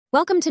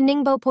Welcome to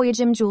Ningbo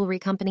Poyijim Jewelry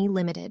Company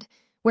Limited,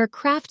 where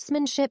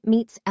craftsmanship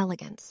meets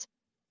elegance.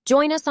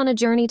 Join us on a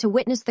journey to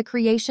witness the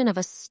creation of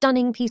a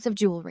stunning piece of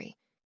jewelry.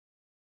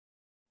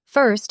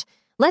 First,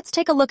 let's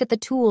take a look at the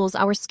tools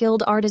our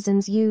skilled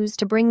artisans use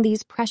to bring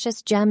these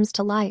precious gems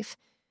to life.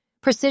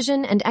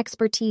 Precision and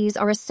expertise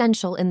are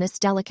essential in this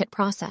delicate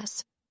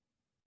process.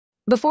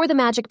 Before the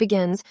magic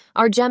begins,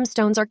 our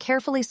gemstones are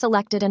carefully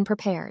selected and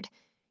prepared.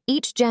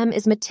 Each gem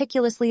is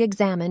meticulously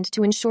examined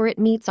to ensure it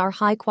meets our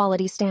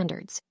high-quality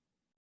standards.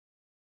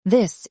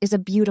 This is a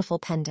beautiful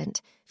pendant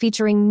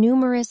featuring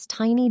numerous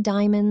tiny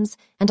diamonds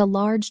and a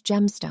large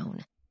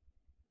gemstone.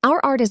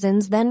 Our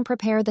artisans then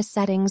prepare the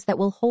settings that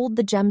will hold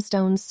the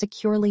gemstones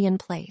securely in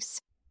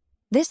place.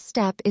 This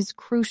step is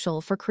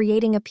crucial for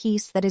creating a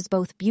piece that is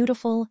both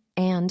beautiful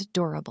and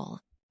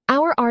durable.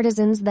 Our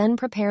artisans then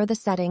prepare the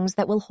settings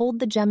that will hold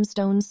the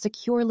gemstones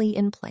securely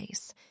in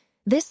place.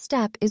 This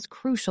step is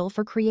crucial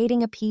for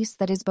creating a piece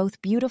that is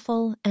both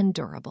beautiful and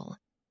durable.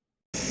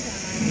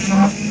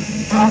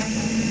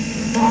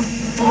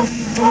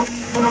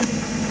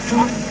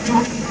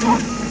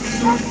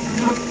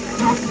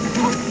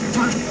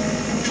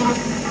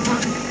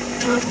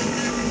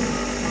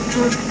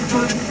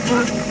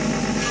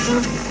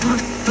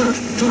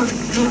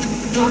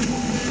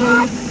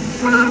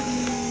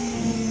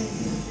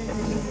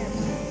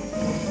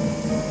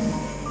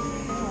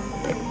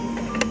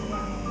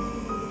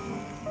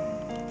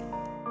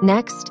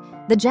 Next,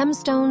 the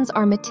gemstones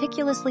are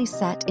meticulously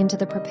set into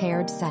the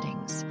prepared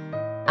settings.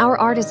 Our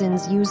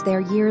artisans use their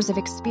years of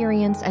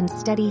experience and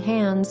steady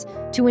hands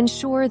to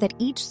ensure that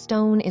each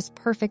stone is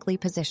perfectly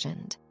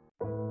positioned.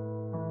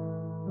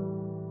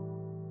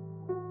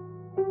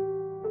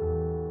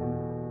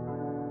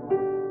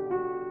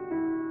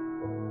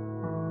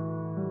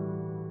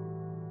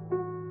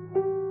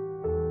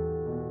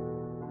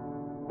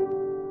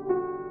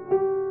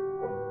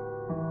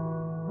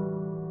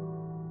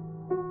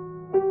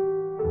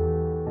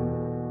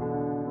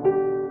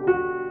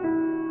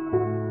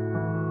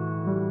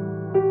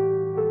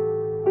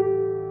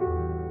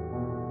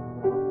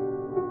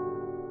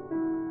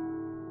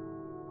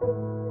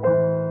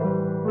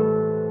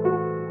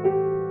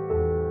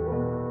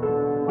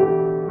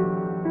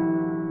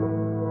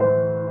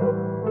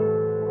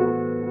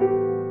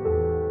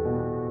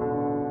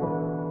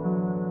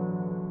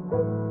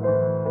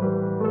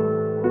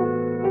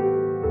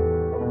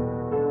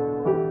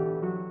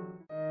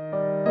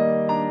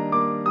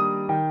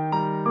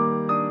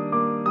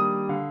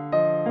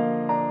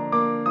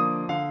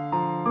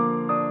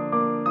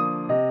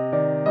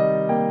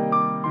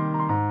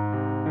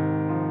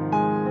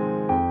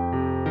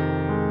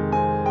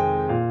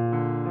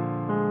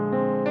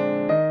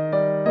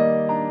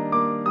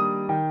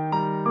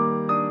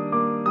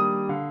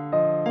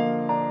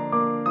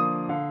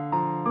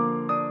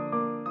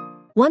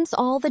 Once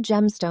all the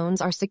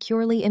gemstones are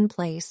securely in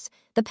place,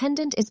 the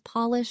pendant is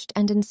polished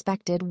and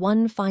inspected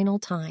one final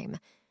time.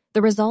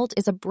 The result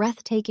is a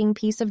breathtaking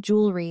piece of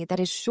jewelry that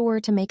is sure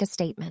to make a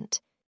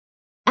statement.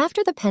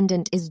 After the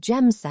pendant is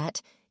gem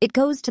set, it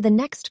goes to the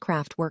next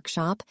craft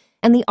workshop,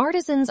 and the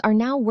artisans are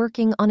now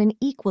working on an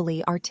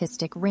equally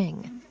artistic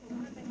ring.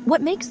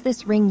 What makes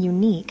this ring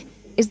unique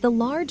is the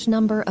large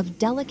number of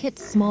delicate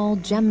small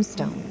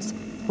gemstones,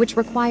 which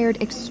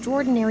required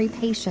extraordinary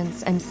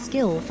patience and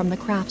skill from the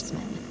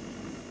craftsman.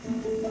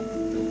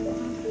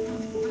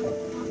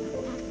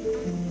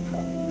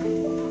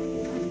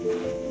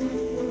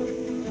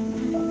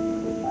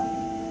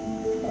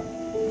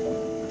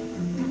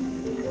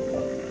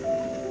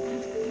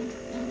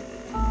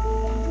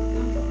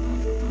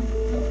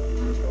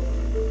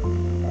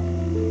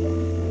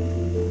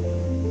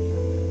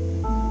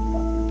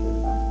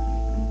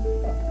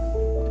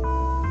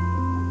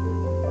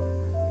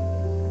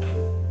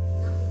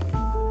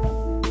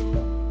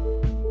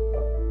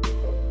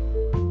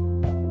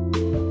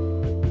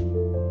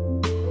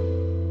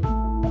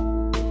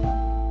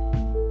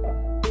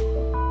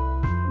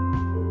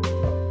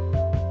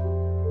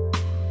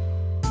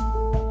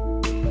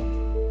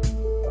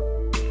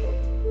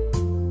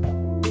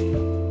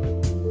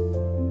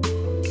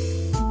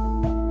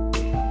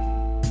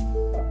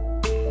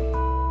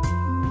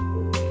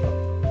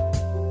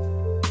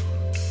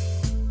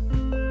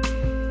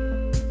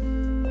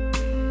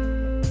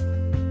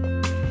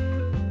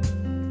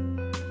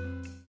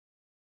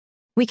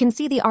 We can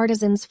see the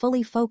artisans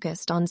fully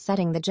focused on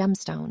setting the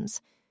gemstones.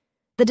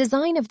 The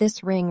design of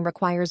this ring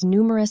requires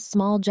numerous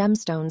small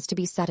gemstones to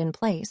be set in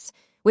place,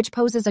 which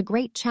poses a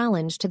great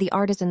challenge to the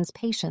artisan's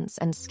patience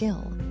and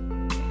skill.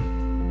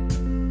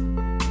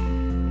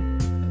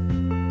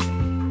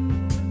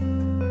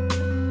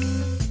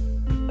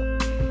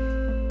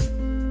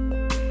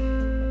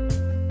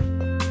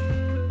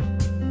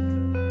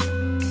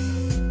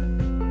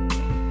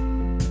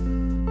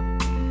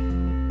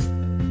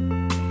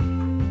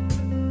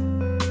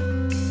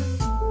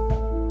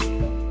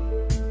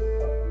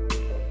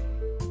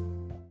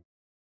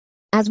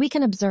 As we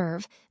can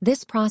observe,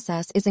 this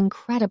process is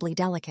incredibly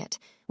delicate,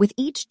 with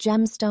each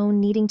gemstone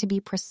needing to be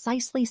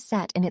precisely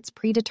set in its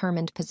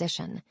predetermined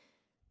position.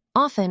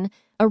 Often,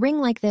 a ring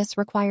like this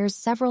requires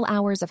several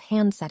hours of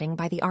hand setting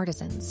by the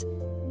artisans.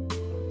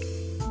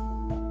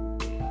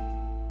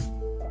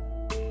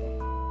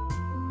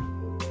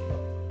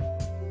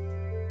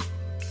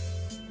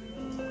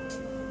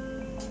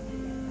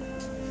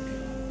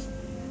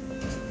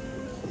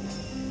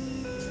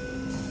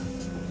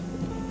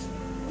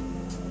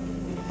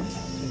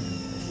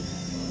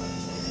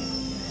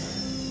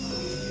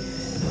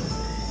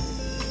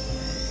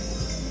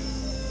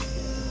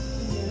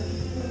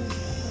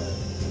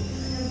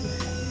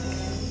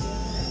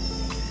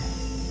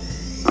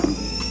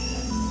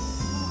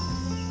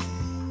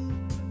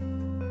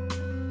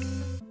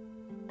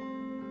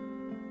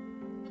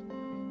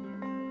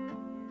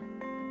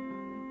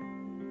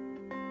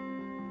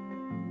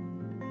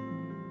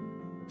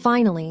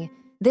 Finally,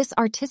 this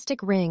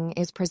artistic ring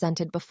is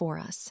presented before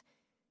us.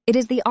 It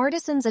is the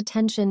artisan's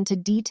attention to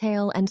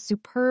detail and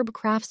superb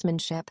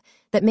craftsmanship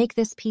that make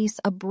this piece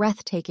a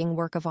breathtaking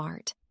work of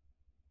art.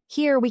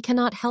 Here, we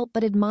cannot help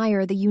but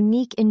admire the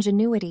unique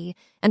ingenuity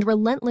and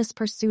relentless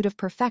pursuit of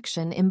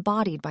perfection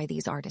embodied by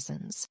these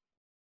artisans.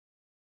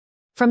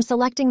 From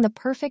selecting the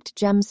perfect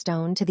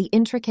gemstone to the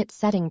intricate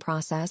setting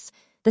process,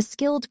 the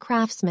skilled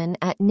craftsmen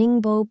at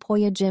Ningbo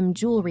Poyijim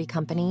Jewelry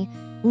Company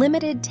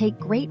Limited take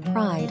great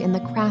pride in the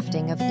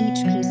crafting of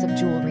each piece of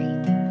jewelry.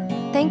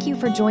 Thank you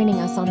for joining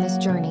us on this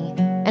journey,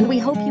 and we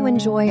hope you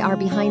enjoy our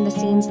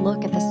behind-the-scenes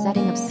look at the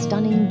setting of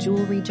stunning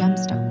jewelry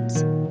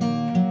gemstones.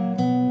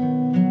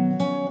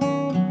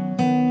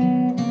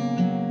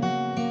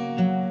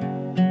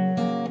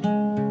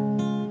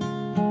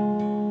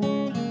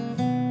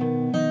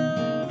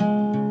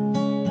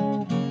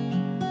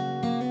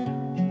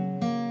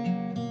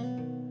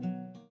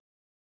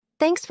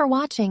 Thanks for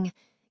watching.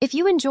 If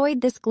you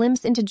enjoyed this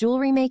glimpse into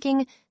jewelry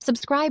making,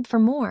 subscribe for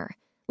more.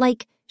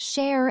 Like,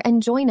 share,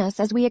 and join us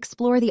as we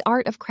explore the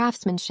art of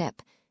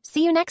craftsmanship.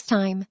 See you next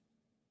time.